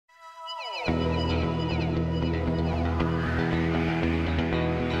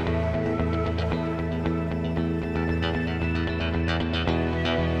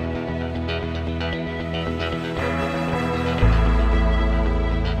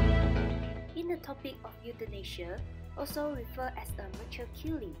Topic of euthanasia, also referred as a mature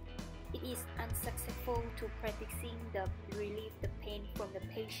killing. It is unsuccessful to practicing the relieve the pain from the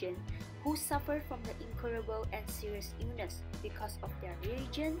patient who suffer from the incurable and serious illness because of their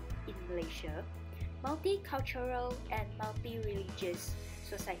religion in Malaysia, multicultural and multi-religious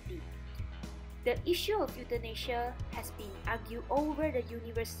society. The issue of euthanasia has been argued over the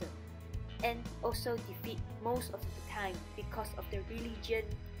universal and also defeat most of the time because of the religion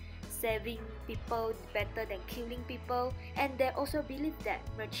saving people better than killing people, and they also believe that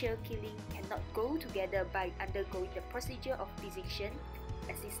mature killing cannot go together by undergoing the procedure of physician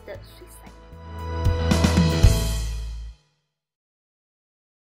assisted suicide.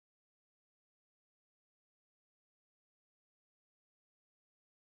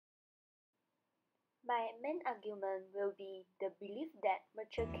 My main argument will be the belief that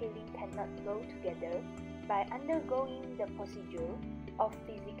mature killing cannot go together by undergoing the procedure of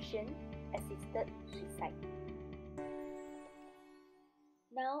physician-assisted suicide.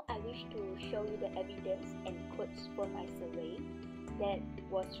 Now I wish to show you the evidence and quotes from my survey that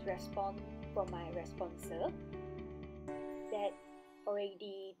was responded from my responder that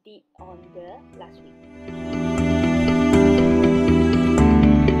already did on the last week.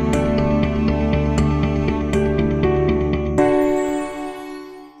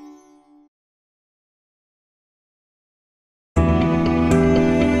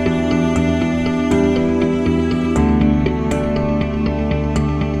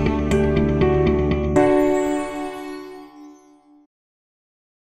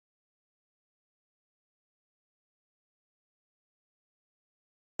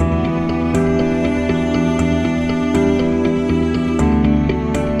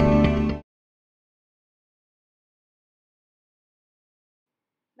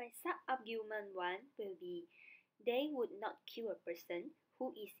 My sub-argument 1 will be, they would not kill a person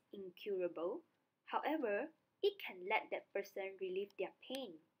who is incurable. However, it can let that person relieve their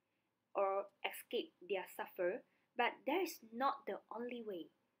pain or escape their suffer, but that is not the only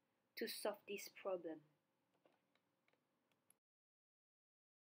way to solve this problem.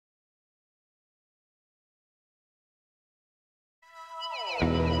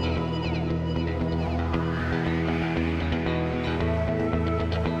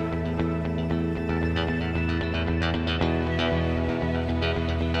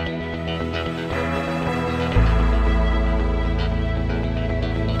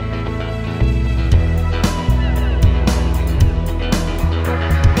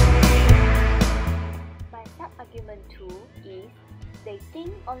 Argument 2 is, they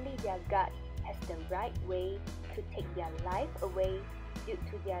think only their God has the right way to take their life away due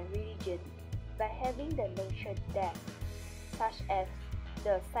to their religion by having the nature death, such as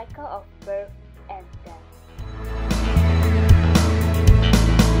the cycle of birth and death.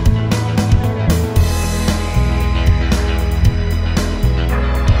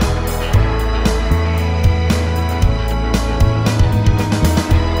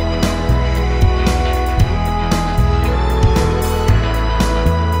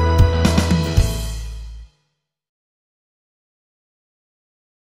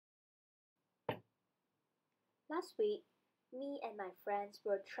 Last week, me and my friends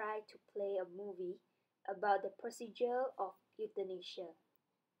will try to play a movie about the procedure of euthanasia.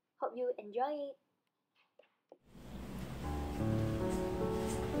 Hope you enjoy it!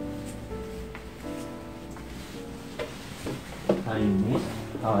 Hi Miss,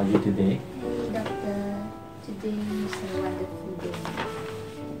 how are you today? Hey doctor, today is a wonderful day.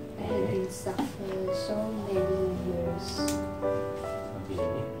 I have been suffering so many years. Okay.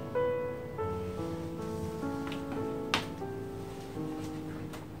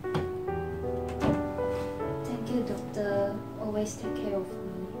 Thank you doctor, always take care of me.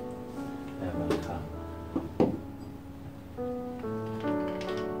 You're welcome.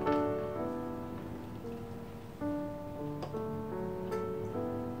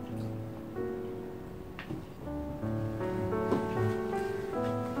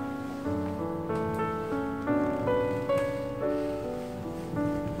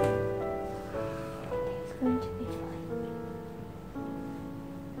 It's going to be fine.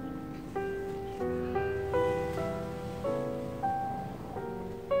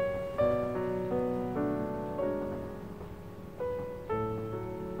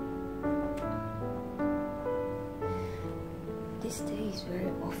 This day is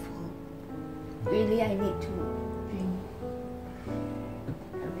very awful. Really, I need to drink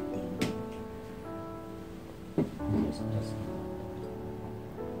everything. Yes.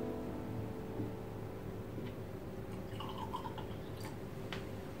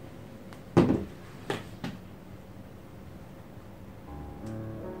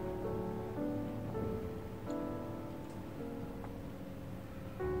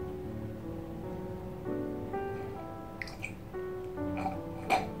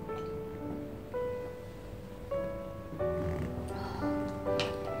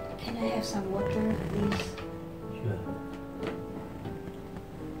 Can I have some water, please? Sure.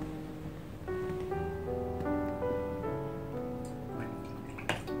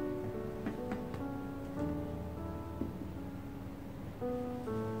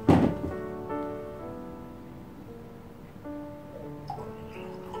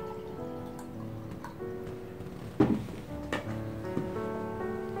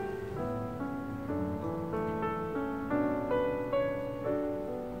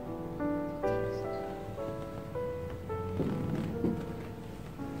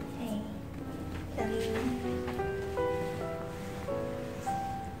 Hey, darling.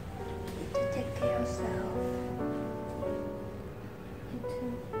 You need to take care of yourself. You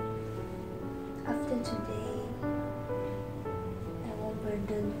too. After today, I won't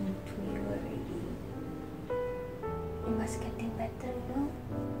burden to you already. You must getting better, you know?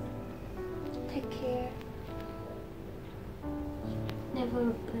 Take care. Never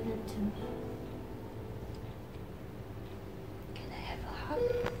burden to me. Can I have a hug?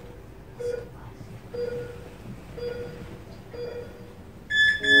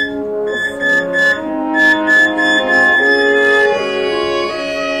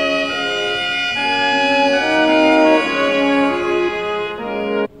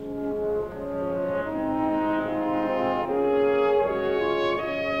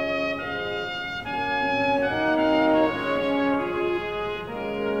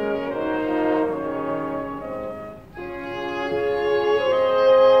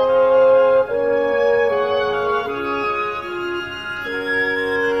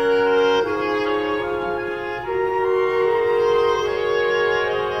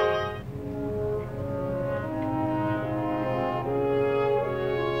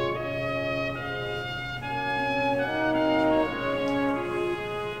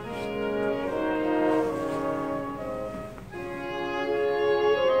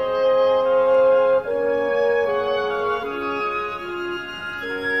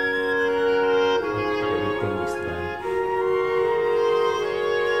 Everything is done.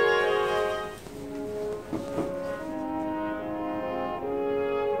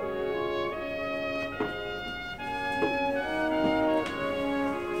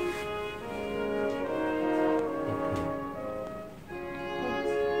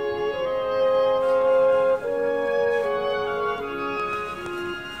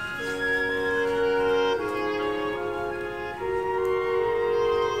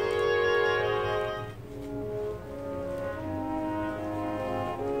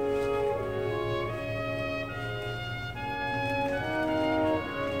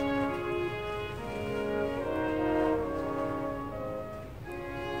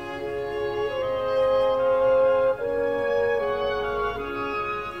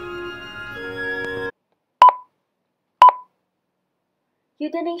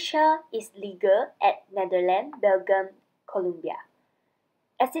 Euthanasia is legal at Netherlands, Belgium, Colombia.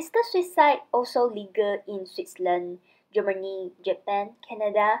 Assisted suicide also legal in Switzerland, Germany, Japan,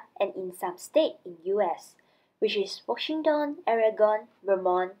 Canada, and in some states in US, which is Washington, Oregon,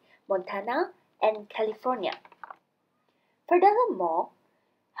 Vermont, Montana, and California. Furthermore,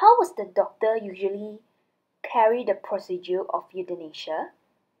 how was the doctor usually carry the procedure of euthanasia?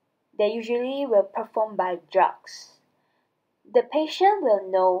 They usually will perform by drugs. The patient will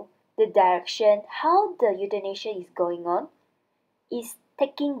know the direction how the euthanasia is going on, is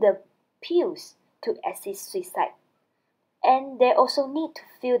taking the pills to assist suicide. And they also need to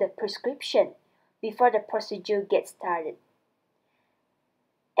fill the prescription before the procedure gets started.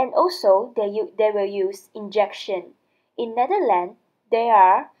 And also, they will use injection. In Netherlands, they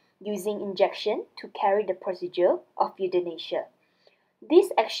are using injection to carry the procedure of euthanasia. This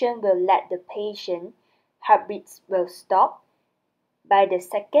action will let the patient heartbeats will stop by the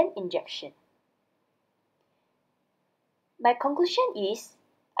second injection. My conclusion is,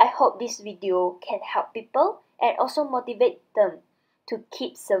 I hope this video can help people and also motivate them to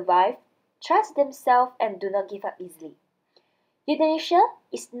keep survive, trust themselves, and do not give up easily. Euthanasia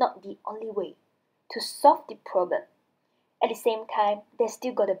is not the only way to solve the problem. At the same time, they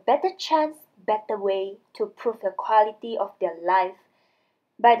still got a better chance, better way to improve the quality of their life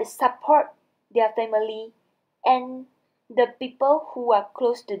by the support their family and the people who are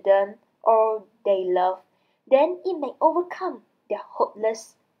close to them or they love. then it may overcome their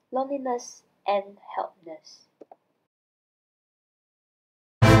hopeless loneliness and helplessness.